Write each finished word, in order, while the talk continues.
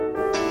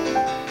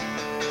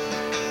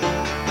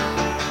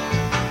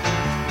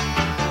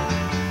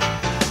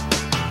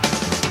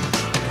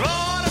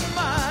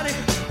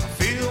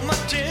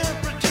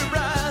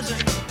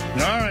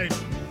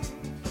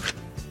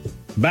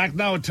Back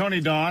now,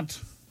 Tony Daunt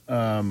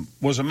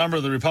was a member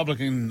of the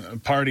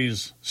Republican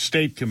Party's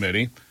state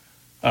committee,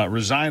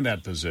 resigned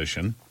that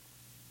position,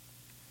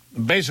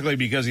 basically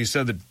because he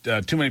said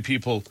that too many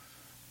people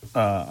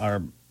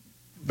are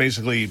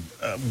basically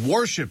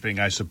worshiping,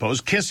 I suppose,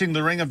 kissing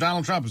the ring of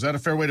Donald Trump. Is that a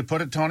fair way to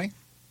put it, Tony?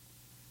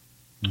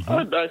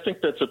 Mm-hmm. I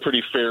think that's a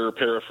pretty fair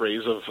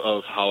paraphrase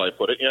of how I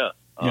put it, yeah.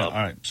 Yeah, all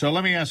right. So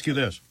let me ask you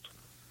this,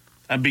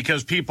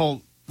 because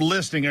people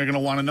listening are going to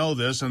want to know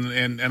this,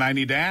 and I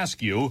need to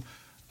ask you,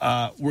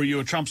 were you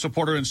a Trump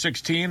supporter in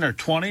 16 or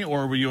 20,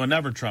 or were you a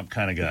never Trump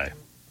kind of guy?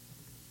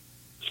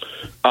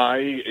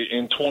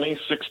 In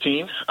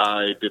 2016,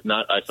 I did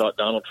not. I thought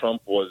Donald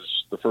Trump was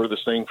the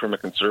furthest thing from a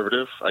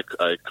conservative.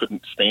 I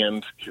couldn't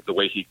stand the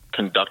way he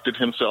conducted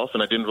himself,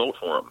 and I didn't vote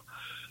for him.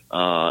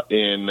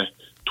 In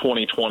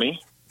 2020,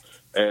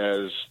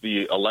 as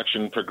the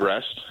election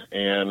progressed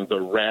and the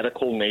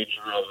radical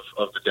nature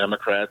of the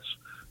Democrats,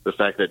 the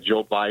fact that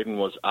Joe Biden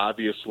was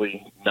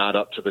obviously not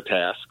up to the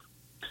task,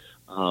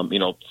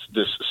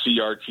 this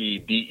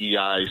CRT,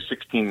 DEI,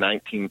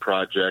 1619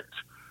 project,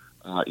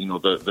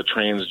 the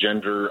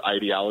transgender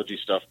ideology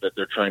stuff that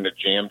they're trying to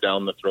jam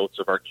down the throats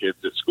of our kids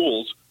at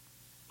schools,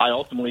 I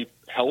ultimately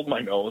held my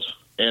nose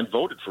and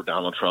voted for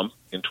Donald Trump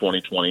in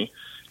 2020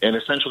 and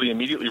essentially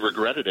immediately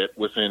regretted it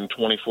within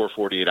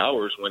 48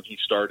 hours when he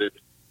started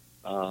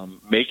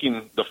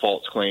making the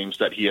false claims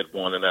that he had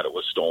won and that it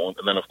was stolen.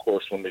 And then, of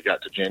course, when we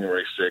got to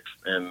January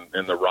 6th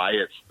and the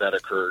riots that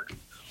occurred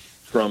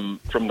from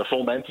the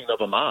fomenting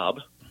of a mob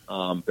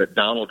that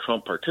Donald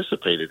Trump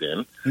participated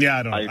in. Yeah,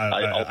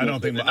 I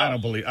don't believe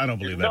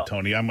that,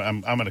 Tony. I'm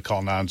going to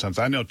call nonsense.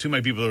 I know too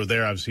many people that were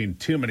there. I've seen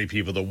too many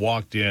people that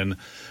walked in.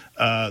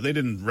 They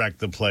didn't wreck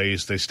the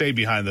place. They stayed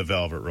behind the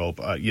velvet rope.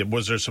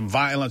 Was there some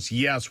violence?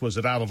 Yes. Was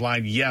it out of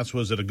line? Yes.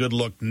 Was it a good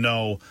look?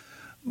 No.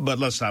 But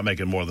let's not make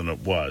it more than it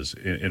was,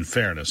 in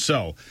fairness.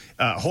 So,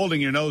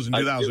 holding your nose in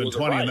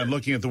 2020 and then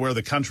looking at where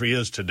the country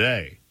is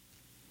today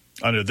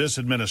under this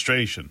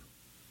administration,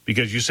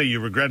 because you say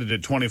you regretted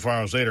it 24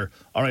 hours later.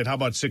 All right, how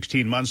about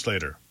 16 months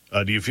later?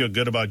 Do you feel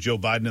good about Joe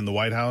Biden in the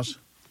White House?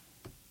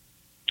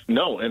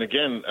 No, and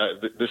again,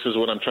 this is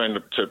what I'm trying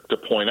to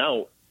point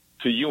out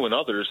to you and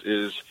others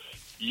is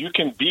you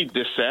can be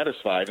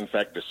dissatisfied, in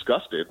fact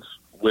disgusted,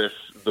 with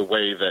the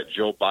way that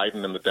Joe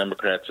Biden and the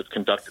Democrats have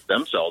conducted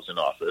themselves in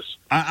office.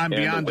 I'm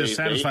beyond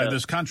dissatisfied.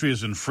 This country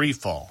is in free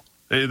fall.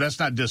 That's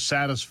not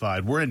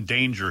dissatisfied. We're in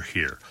danger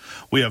here.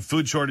 We have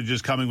food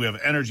shortages coming. We have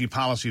energy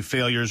policy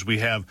failures. We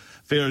have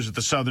failures at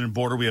the southern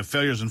border. We have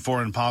failures in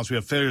foreign policy. We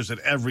have failures at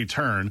every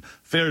turn,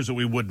 failures that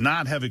we would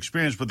not have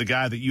experienced with the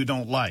guy that you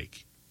don't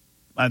like.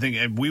 I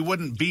think we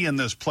wouldn't be in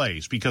this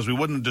place because we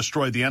wouldn't have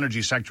destroyed the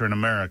energy sector in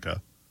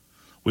America.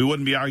 We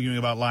wouldn't be arguing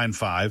about Line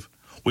 5.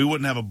 We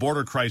wouldn't have a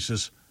border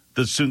crisis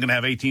that's soon going to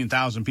have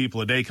 18,000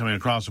 people a day coming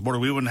across the border.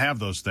 We wouldn't have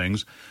those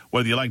things,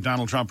 whether you like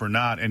Donald Trump or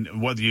not,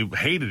 and whether you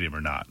hated him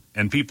or not.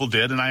 And people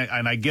did, and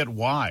I get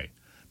why,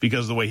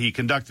 because of the way he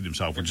conducted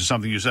himself, which is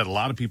something you said. A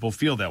lot of people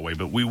feel that way,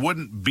 but we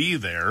wouldn't be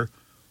there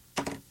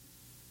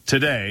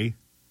today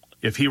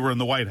if he were in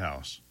the White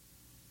House.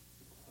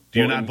 Do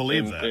you not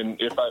believe that? And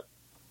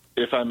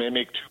if I may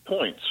make 2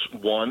 points.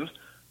 One,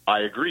 I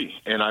agree,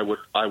 and I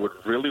would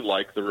really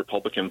like the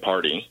Republican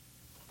Party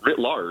writ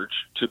large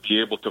to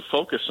be able to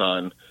focus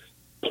on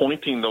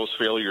pointing those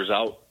failures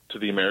out to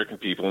the American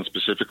people, and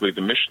specifically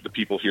the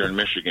people here in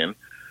Michigan,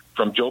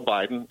 from Joe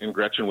Biden and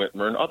Gretchen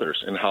Whitmer and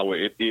others, and how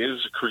it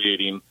is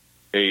creating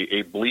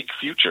a bleak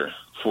future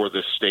for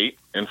this state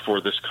and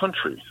for this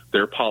country,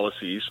 their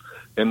policies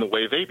and the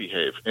way they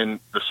behave.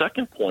 And the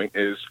second point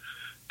is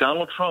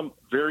Donald Trump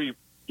very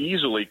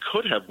easily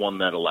could have won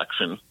that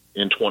election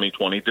in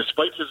 2020,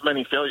 despite his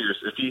many failures,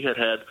 if he had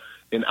had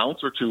an ounce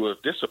or two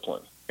of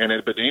discipline and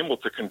had been able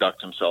to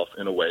conduct himself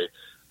in a way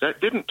that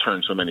didn't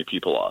turn so many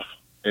people off.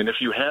 And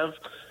if you have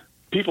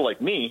people like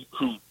me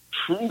who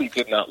truly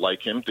did not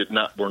like him,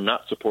 were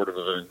not supportive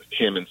of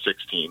him in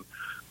 16,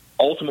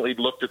 ultimately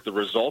looked at the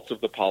results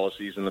of the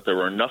policies and that there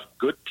were enough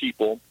good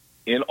people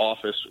in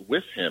office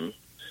with him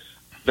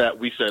that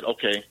we said,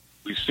 okay,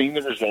 we've seen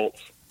the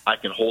results. I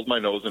can hold my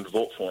nose and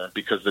vote for him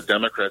because the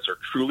Democrats are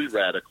truly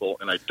radical,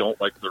 and I don't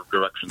like the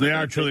direction they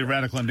are truly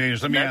radical and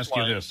dangerous. Let me ask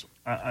you this.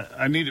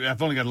 I've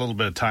only got a little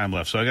bit of time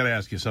left, so I got to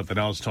ask you something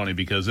else, Tony,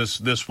 because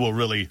this will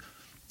really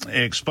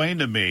explain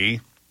to me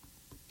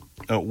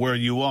where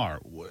you are.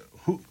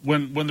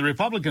 When the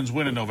Republicans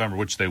win in November,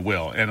 which they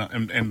will,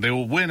 and they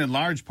will win in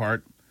large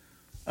part,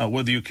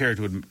 whether you care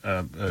to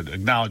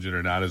acknowledge it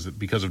or not, is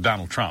because of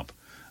Donald Trump.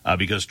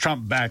 Because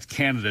Trump-backed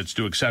candidates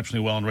do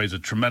exceptionally well and raise a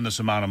tremendous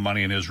amount of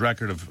money, and his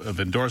record of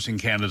endorsing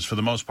candidates, for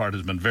the most part,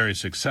 has been very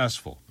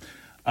successful.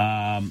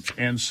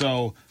 And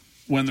so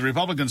when the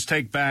Republicans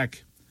take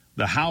back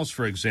the House,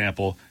 for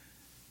example,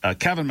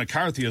 Kevin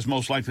McCarthy is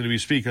most likely to be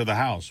Speaker of the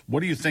House.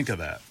 What do you think of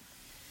that?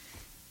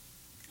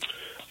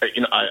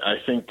 I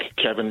think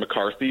Kevin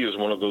McCarthy is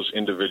one of those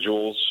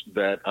individuals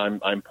that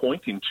I'm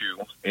pointing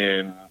to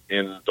in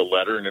the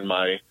letter and in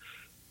my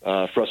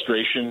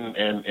frustration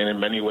and in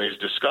many ways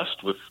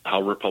disgust with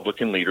how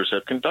Republican leaders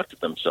have conducted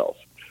themselves.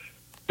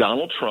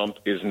 Donald Trump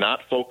is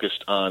not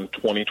focused on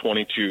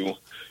 2022.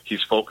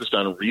 He's focused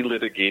on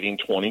relitigating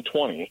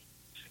 2020,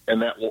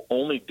 and that will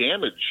only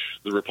damage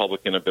the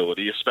Republican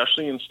ability,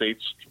 especially in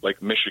states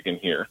like Michigan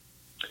here,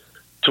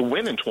 to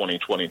win in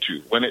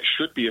 2022 when it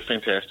should be a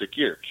fantastic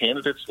year.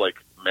 Candidates like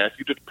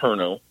Matthew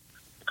DePerno,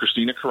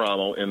 Christina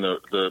Caramo, and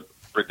the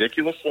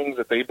ridiculous things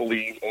that they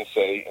believe and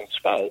say and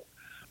spout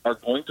are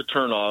going to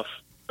turn off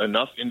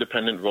enough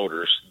independent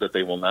voters that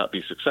they will not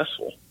be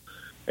successful.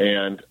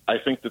 And I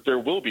think that there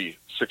will be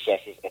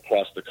successes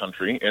across the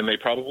country, and they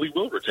probably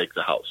will retake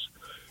the House,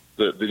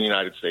 the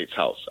United States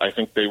House. I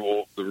think they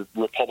will. The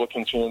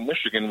Republicans here in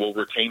Michigan will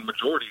retain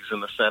majorities in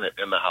the Senate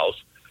and the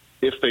House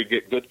if they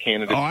get good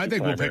candidates. Oh, I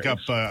think we'll pick up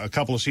a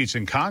couple of seats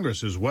in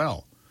Congress as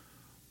well.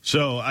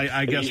 So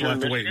I guess we'll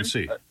have to wait and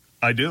see.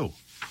 I do.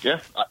 Yeah.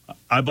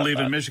 I believe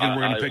in Michigan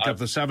we're going to pick up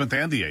the 7th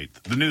and the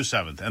 8th, the new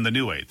 7th and the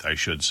new 8th, I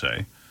should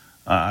say.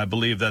 I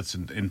believe that's,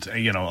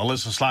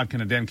 Alyssa Slotkin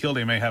and Dan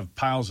Kildee may have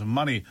piles of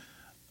money,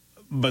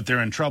 but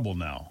they're in trouble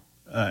now,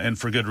 and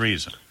for good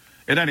reason.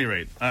 At any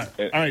rate, all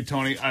right,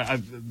 Tony,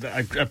 I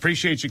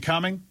appreciate you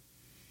coming.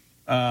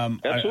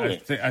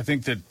 Absolutely. I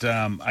think that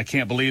I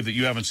can't believe that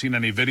you haven't seen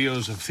any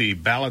videos of the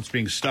ballots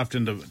being stuffed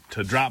into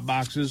drop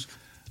boxes.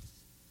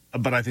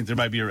 But I think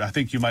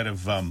you might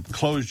have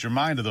closed your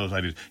mind to those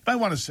ideas. You might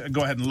want to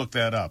go ahead and look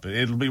that up.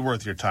 It'll be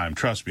worth your time.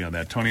 Trust me on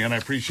that, Tony. And I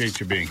appreciate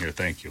you being here.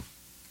 Thank you.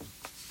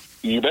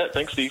 You bet.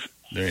 Thanks, Steve.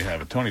 There you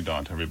have it. Tony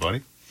Daunt,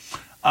 everybody.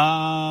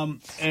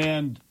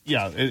 And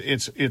yeah,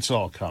 it's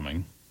all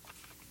coming.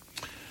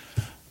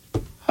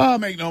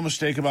 Make no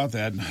mistake about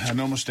that.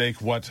 No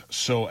mistake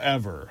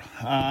whatsoever.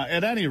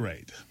 At any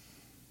rate,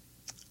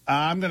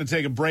 I'm going to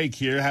take a break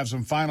here, have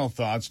some final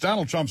thoughts.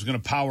 Donald Trump's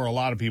going to power a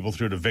lot of people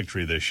through to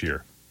victory this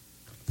year.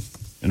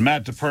 And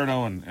Matt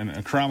DePerno and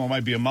Caramo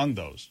might be among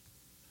those.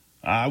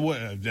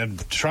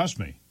 Trust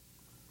me.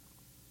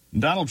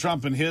 Donald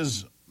Trump and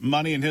his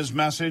money and his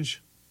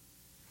message,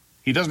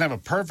 he doesn't have a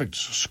perfect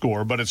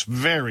score, but it's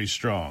very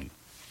strong.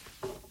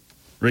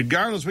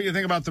 Regardless what you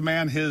think about the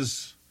man,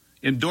 his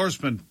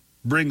endorsement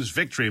brings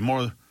victory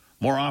more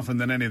often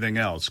than anything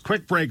else.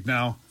 Quick break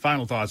now.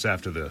 Final thoughts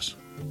after this.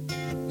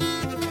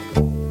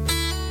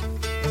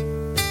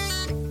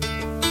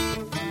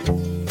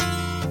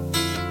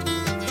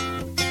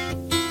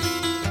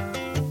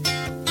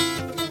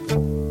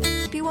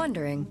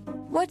 Wondering,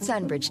 what's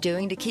Enbridge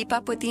doing to keep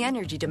up with the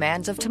energy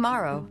demands of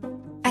tomorrow?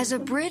 As a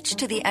bridge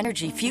to the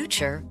energy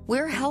future,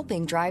 we're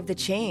helping drive the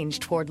change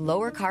toward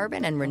lower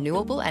carbon and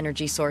renewable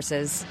energy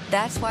sources.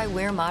 That's why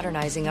we're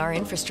modernizing our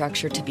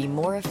infrastructure to be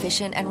more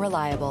efficient and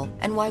reliable,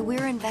 and why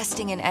we're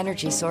investing in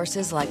energy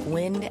sources like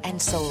wind and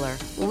solar.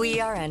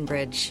 We are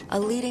Enbridge, a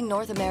leading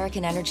North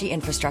American energy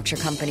infrastructure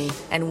company,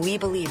 and we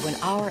believe when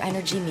our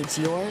energy meets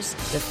yours,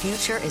 the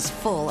future is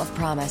full of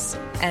promise.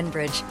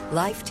 Enbridge,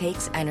 life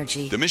takes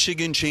energy. The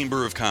Michigan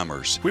Chamber of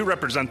Commerce. We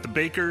represent the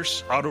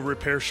bakers, auto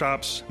repair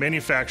shops,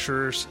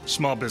 manufacturers,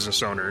 small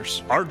business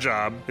owners. Our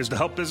job is to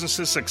help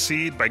businesses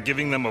succeed by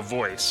giving them a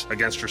voice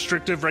against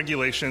restrictive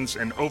regulations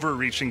and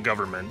overreaching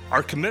government.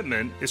 Our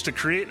commitment is to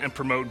create and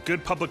promote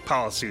good public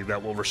policy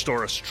that will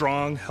restore a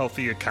strong,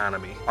 healthy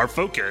economy. Our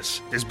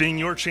focus is being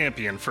your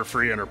champion for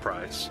free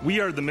enterprise.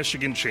 We are the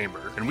Michigan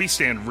Chamber, and we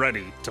stand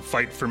ready to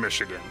fight for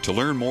Michigan. To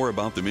learn more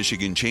about the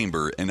Michigan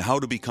Chamber and how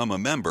to become a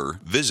member,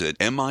 visit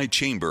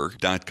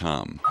michamber.com.